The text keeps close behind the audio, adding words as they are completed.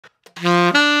Hey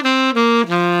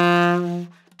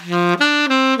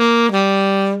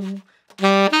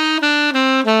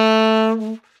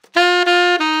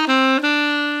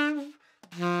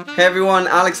everyone,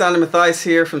 Alexander Mathias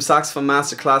here from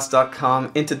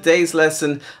saxophonemasterclass.com. In today's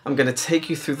lesson, I'm going to take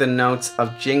you through the notes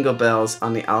of Jingle Bells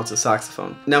on the alto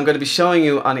saxophone. Now I'm going to be showing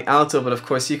you on the alto, but of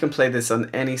course you can play this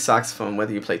on any saxophone,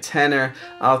 whether you play tenor,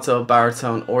 alto,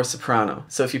 baritone, or soprano.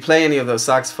 So if you play any of those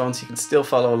saxophones, you can still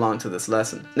follow along to this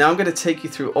lesson. Now I'm going to take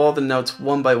you through all the notes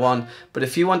one by one, but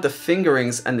if you want the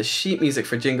fingerings and the sheet music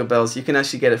for Jingle Bells, you can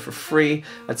actually get it for free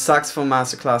at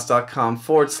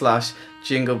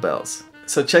saxophonemasterclass.com/Jingle Bells.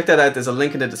 So check that out, there's a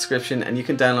link in the description and you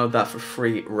can download that for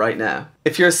free right now.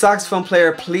 If you're a saxophone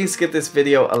player, please give this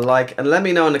video a like and let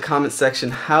me know in the comment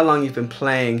section how long you've been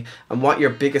playing and what your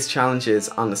biggest challenge is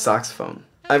on the saxophone.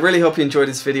 I really hope you enjoyed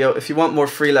this video. If you want more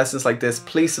free lessons like this,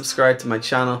 please subscribe to my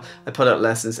channel. I put out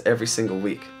lessons every single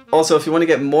week. Also, if you want to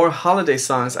get more holiday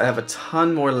songs, I have a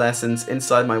ton more lessons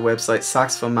inside my website,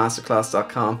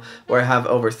 saxophonemasterclass.com, where I have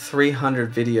over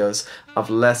 300 videos of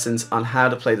lessons on how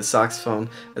to play the saxophone,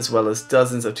 as well as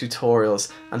dozens of tutorials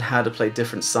on how to play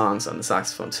different songs on the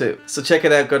saxophone too. So check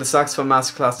it out, go to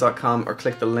saxophonemasterclass.com or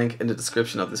click the link in the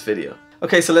description of this video.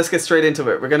 Okay, so let's get straight into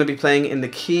it. We're going to be playing in the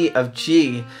key of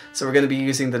G, so we're going to be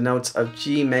using the notes of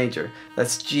G major.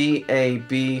 That's G, A,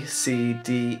 B, C,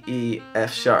 D, E,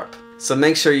 F sharp. So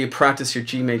make sure you practice your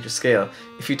G major scale.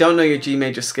 If you don't know your G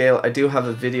major scale, I do have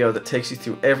a video that takes you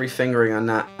through every fingering on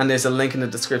that, and there's a link in the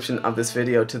description of this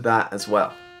video to that as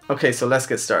well. Okay, so let's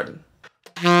get started.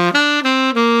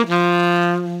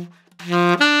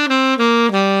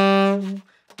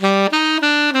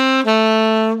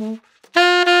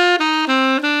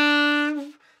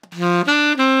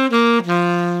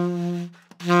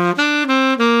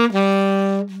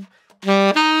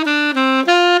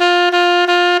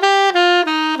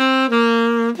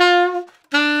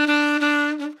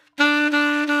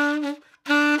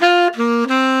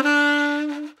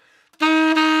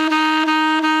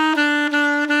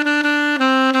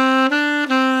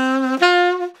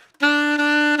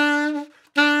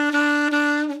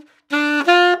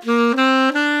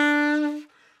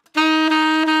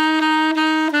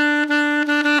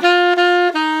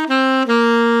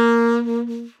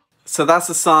 So that's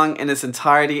the song in its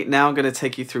entirety. Now I'm going to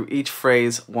take you through each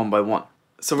phrase one by one.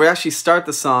 So we actually start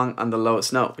the song on the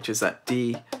lowest note, which is at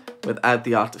D without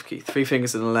the octave key. 3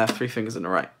 fingers in the left, 3 fingers in the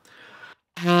right.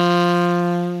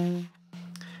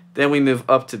 Then we move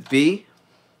up to B,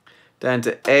 down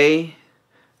to A,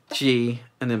 G,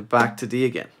 and then back to D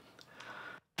again.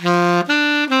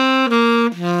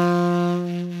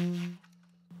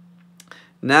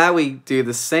 Now we do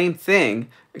the same thing,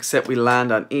 except we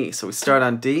land on E. So we start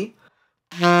on D.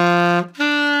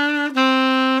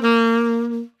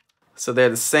 So they're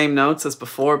the same notes as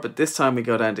before, but this time we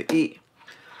go down to E.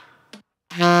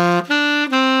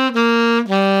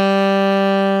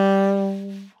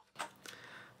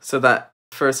 So that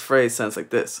first phrase sounds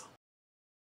like this.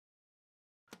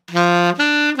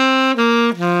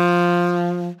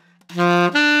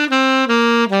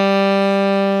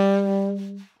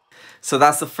 So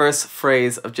that's the first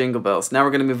phrase of Jingle Bells. Now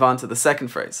we're going to move on to the second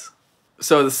phrase.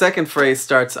 So the second phrase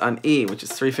starts on E, which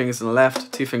is 3 fingers on the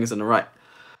left, 2 fingers on the right.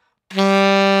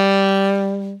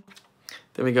 Then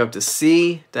we go up to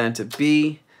C, down to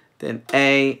B, then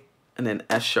A, and then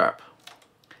F sharp.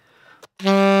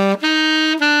 Then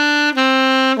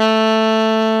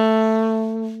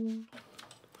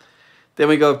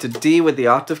we go up to D with the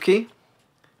octave key.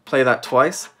 Play that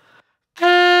twice.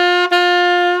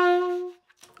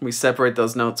 We separate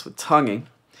those notes with tonguing.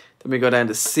 Then we go down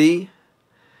to C,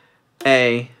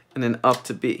 A, and then up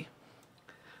to B.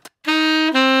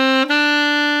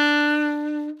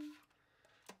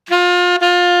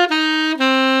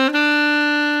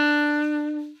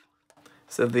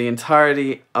 So the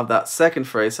entirety of that second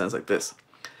phrase sounds like this.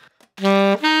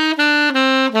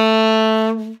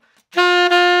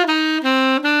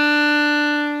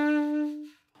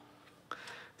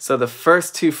 So the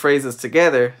first 2 phrases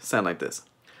together sound like this.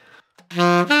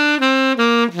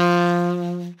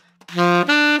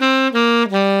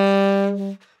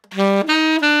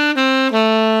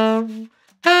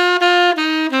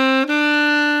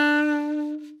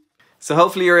 So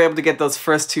hopefully you're able to get those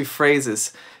first 2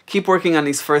 phrases. Keep working on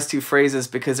these first 2 phrases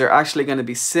because they're actually going to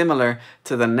be similar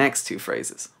to the next 2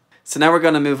 phrases. So now we're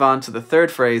going to move on to the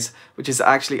third phrase, which is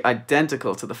actually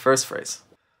identical to the first phrase.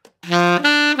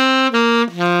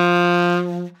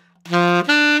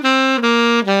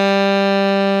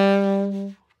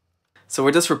 So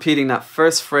we're just repeating that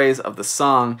first phrase of the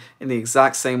song in the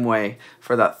exact same way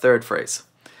for that third phrase.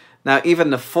 Now even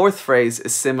the fourth phrase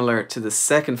is similar to the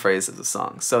second phrase of the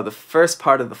song. So the first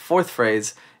part of the fourth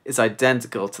phrase is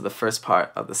identical to the first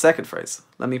part of the second phrase.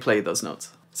 Let me play those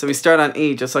notes. So we start on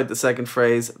E just like the second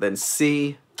phrase, then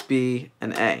C, B,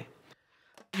 and A.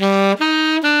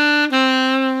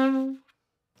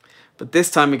 But this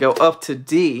time we go up to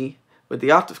D with the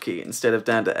octave key instead of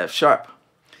down to F sharp.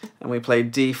 And we play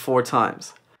D 4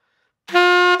 times.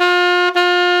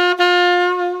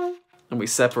 And we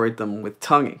separate them with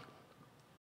tonguing.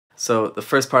 So the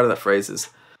first part of that phrase is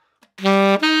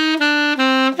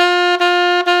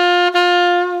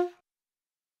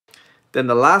then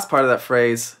the last part of that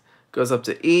phrase goes up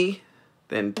to E,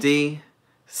 then D,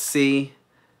 C,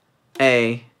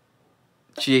 A,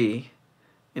 G,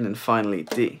 and then finally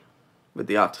D with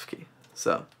the octave key.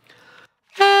 So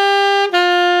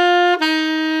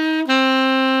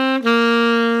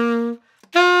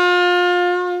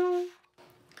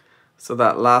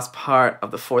that last part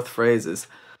of the fourth phrase is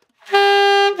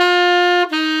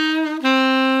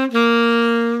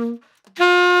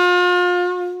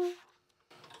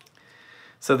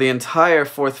so the entire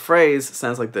fourth phrase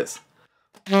sounds like this.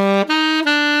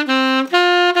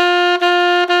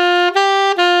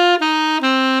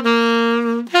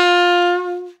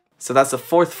 So that's the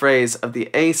fourth phrase of the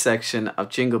A section of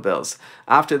Jingle Bells.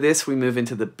 After this, we move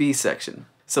into the B section.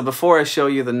 So before I show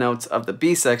you the notes of the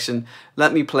B section,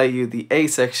 let me play you the A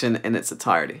section in its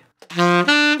entirety.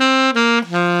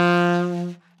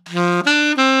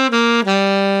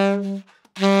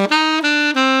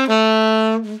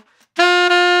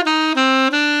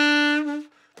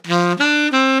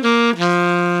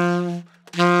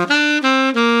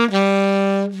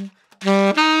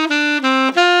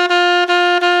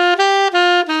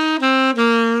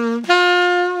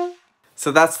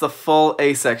 So that's the full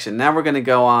A section. Now we're going to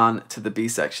go on to the B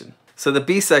section. So the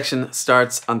B section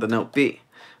starts on the note B,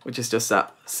 which is just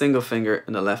that single finger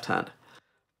in the left hand.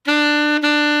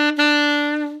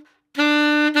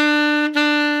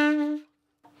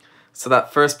 So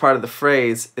that first part of the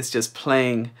phrase is just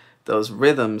playing those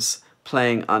rhythms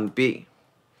playing on B.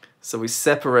 So we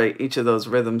separate each of those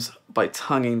rhythms by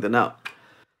tonguing the note.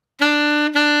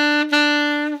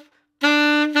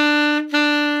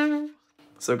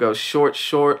 So go short,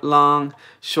 short, long,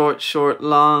 short, short,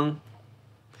 long.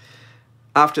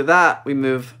 After that, we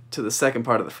move to the second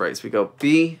part of the phrase. We go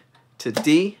B to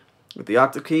D with the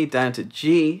octave key, down to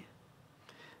G,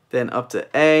 then up to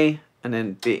A, and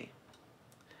then B.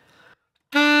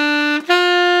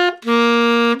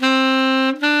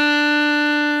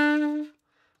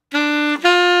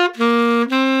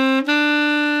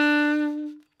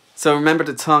 So remember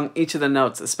to tongue each of the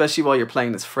notes, especially while you're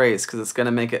playing this phrase, because it's going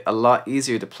to make it a lot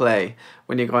easier to play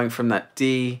when you're going from that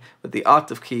D with the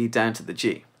octave key down to the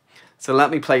G. So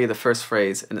let me play you the first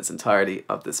phrase in its entirety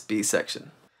of this B section.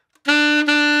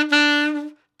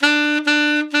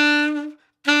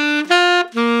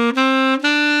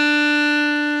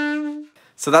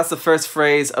 So that's the first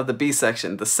phrase of the B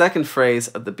section. The second phrase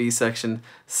of the B section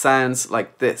sounds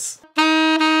like this.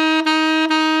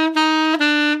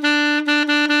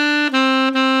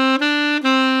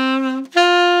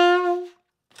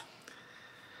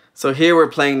 So here we're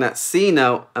playing that C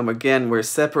note, and again we're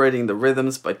separating the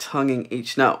rhythms by tonguing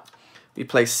each note. We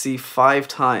play C 5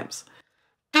 times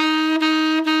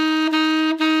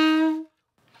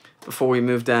before we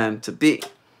move down to B.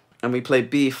 And we play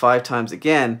B 5 times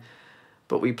again,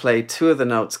 but we play 2 of the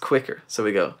notes quicker. So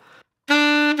we go.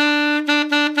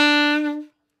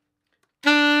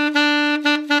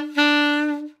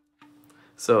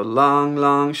 So long,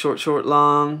 long, short, short,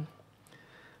 long.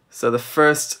 So the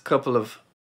first couple of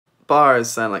bars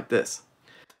sound like this.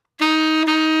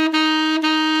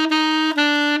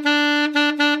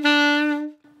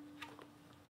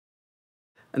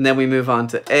 And then we move on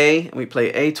to A, and we play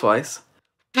A twice.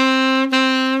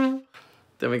 Then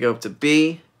we go up to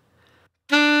B,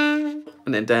 and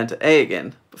then down to A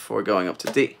again before going up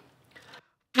to D.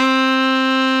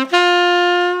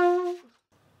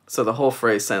 So the whole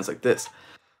phrase sounds like this.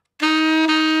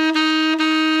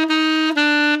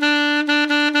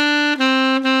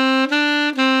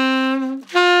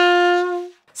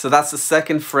 So that's the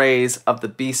second phrase of the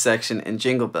B section in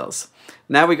Jingle Bells.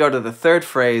 Now we go to the third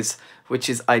phrase, which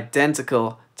is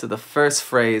identical to the first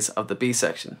phrase of the B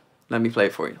section. Let me play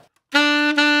it for you.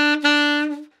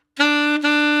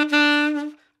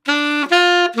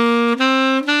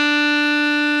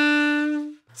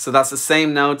 So that's the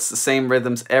same notes, the same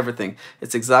rhythms, everything.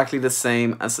 It's exactly the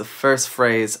same as the first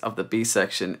phrase of the B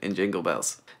section in Jingle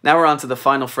Bells. Now we're on to the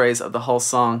final phrase of the whole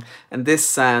song, and this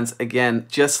sounds again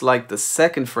just like the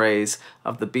second phrase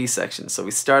of the B section. So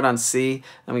we start on C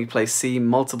and we play C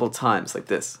multiple times like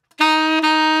this.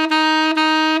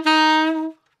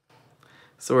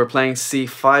 So we're playing C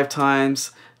 5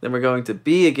 times, then we're going to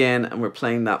B again, and we're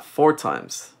playing that 4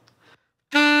 times.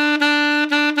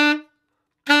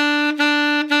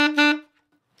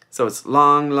 So it's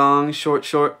long, long, short,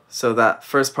 short. So that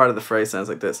first part of the phrase sounds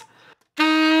like this.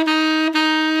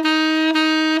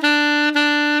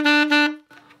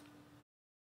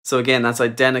 So again, that's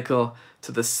identical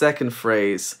to the second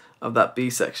phrase of that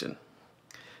B section.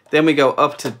 Then we go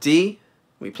up to D,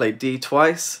 we play D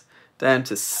twice, down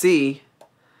to C,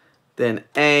 then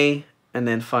A, and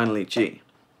then finally G.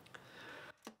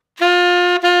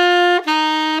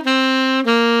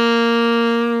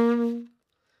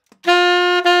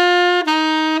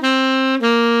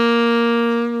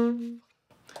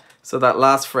 So that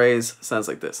last phrase sounds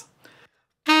like this.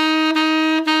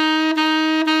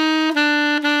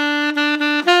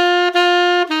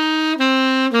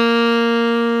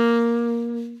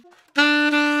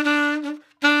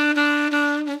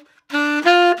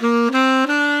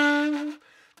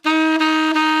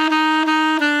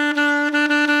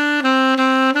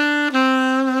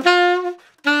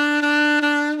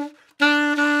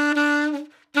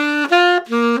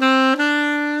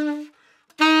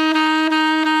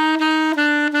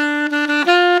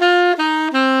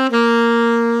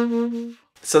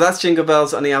 So that's Jingle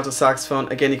Bells on the alto saxophone.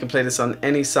 Again, you can play this on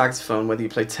any saxophone, whether you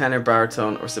play tenor,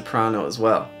 baritone, or soprano as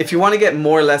well. If you want to get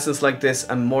more lessons like this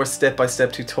and more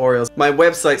step-by-step tutorials, my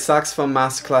website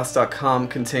saxophonemasterclass.com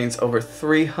contains over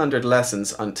 300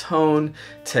 lessons on tone,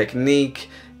 technique,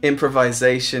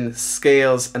 improvisation,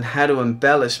 scales, and how to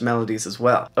embellish melodies as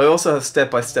well. I also have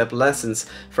step-by-step lessons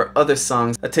for other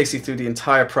songs that takes you through the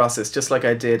entire process, just like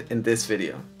I did in this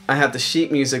video. I have the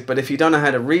sheet music, but if you don't know how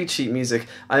to read sheet music,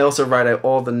 I also write out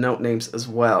all the note names as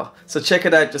well. So check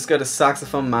it out, just go to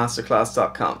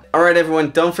saxophonemasterclass.com. Alright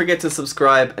everyone, don't forget to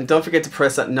subscribe, and don't forget to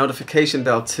press that notification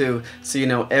bell too, so you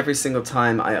know every single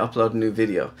time I upload a new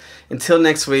video. Until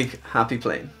next week, happy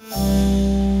playing.